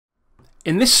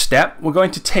In this step, we're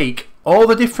going to take all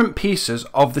the different pieces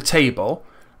of the table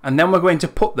and then we're going to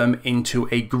put them into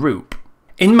a group.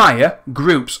 In Maya,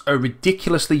 groups are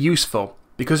ridiculously useful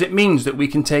because it means that we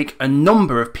can take a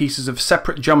number of pieces of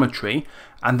separate geometry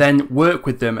and then work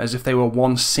with them as if they were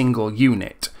one single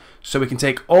unit. So we can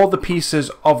take all the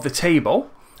pieces of the table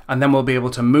and then we'll be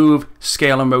able to move,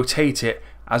 scale and rotate it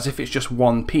as if it's just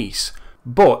one piece.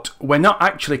 But we're not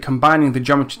actually combining the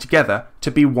geometry together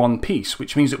to be one piece,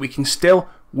 which means that we can still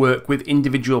work with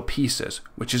individual pieces,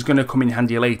 which is going to come in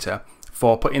handy later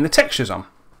for putting the textures on.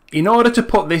 In order to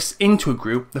put this into a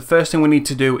group, the first thing we need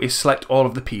to do is select all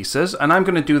of the pieces, and I'm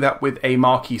going to do that with a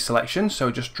marquee selection,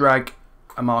 so just drag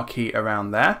a marquee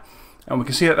around there, and we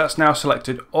can see that that's now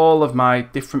selected all of my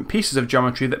different pieces of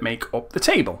geometry that make up the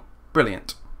table.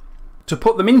 Brilliant. To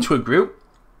put them into a group,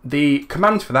 the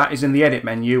command for that is in the edit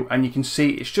menu, and you can see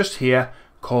it's just here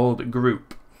called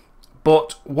group.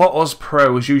 But what us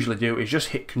pros usually do is just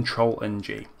hit Control and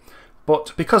G.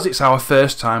 But because it's our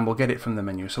first time, we'll get it from the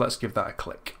menu, so let's give that a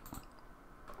click.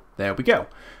 There we go.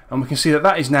 And we can see that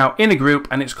that is now in a group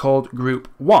and it's called Group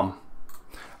 1.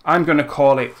 I'm going to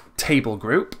call it Table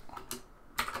Group.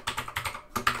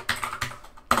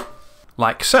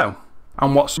 Like so.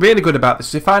 And what's really good about this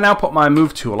is if I now put my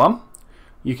Move tool on,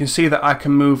 you can see that I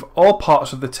can move all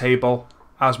parts of the table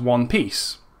as one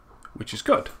piece, which is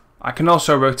good. I can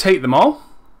also rotate them all,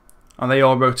 and they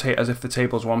all rotate as if the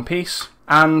table's one piece.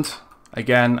 And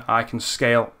again, I can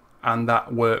scale, and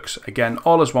that works again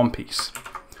all as one piece.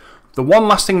 The one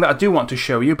last thing that I do want to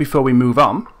show you before we move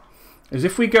on is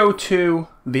if we go to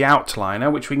the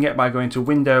outliner, which we can get by going to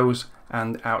Windows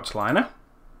and Outliner,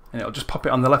 and it'll just pop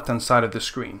it on the left hand side of the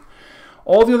screen.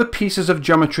 All the other pieces of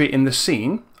geometry in the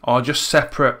scene are just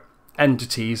separate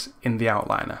entities in the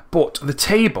outliner. But the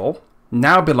table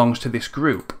now belongs to this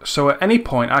group. So at any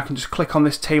point I can just click on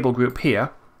this table group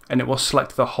here and it will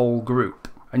select the whole group.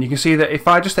 And you can see that if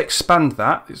I just expand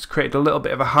that, it's created a little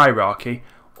bit of a hierarchy.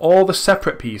 All the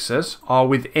separate pieces are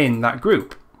within that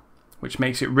group, which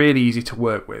makes it really easy to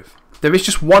work with. There is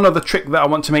just one other trick that I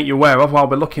want to make you aware of while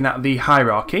we're looking at the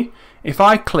hierarchy. If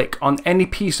I click on any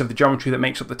piece of the geometry that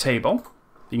makes up the table,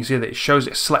 you can see that it shows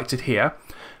it's selected here,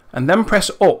 and then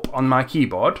press up on my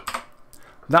keyboard,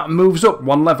 that moves up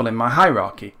one level in my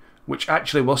hierarchy, which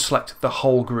actually will select the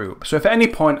whole group. So if at any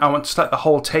point I want to select the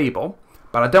whole table,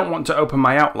 but I don't want to open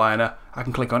my outliner, I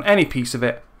can click on any piece of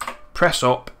it, press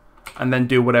up, and then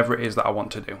do whatever it is that I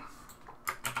want to do.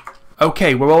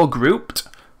 Okay, we're all grouped,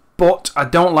 but I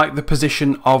don't like the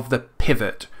position of the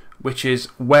pivot, which is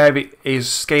where it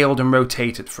is scaled and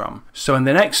rotated from. So in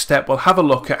the next step, we'll have a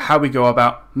look at how we go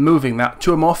about moving that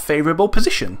to a more favourable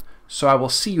position. So I will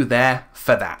see you there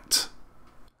for that.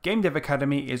 Game Dev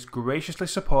Academy is graciously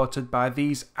supported by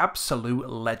these absolute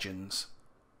legends.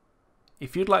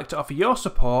 If you'd like to offer your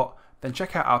support, then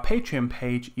check out our Patreon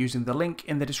page using the link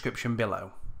in the description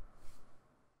below.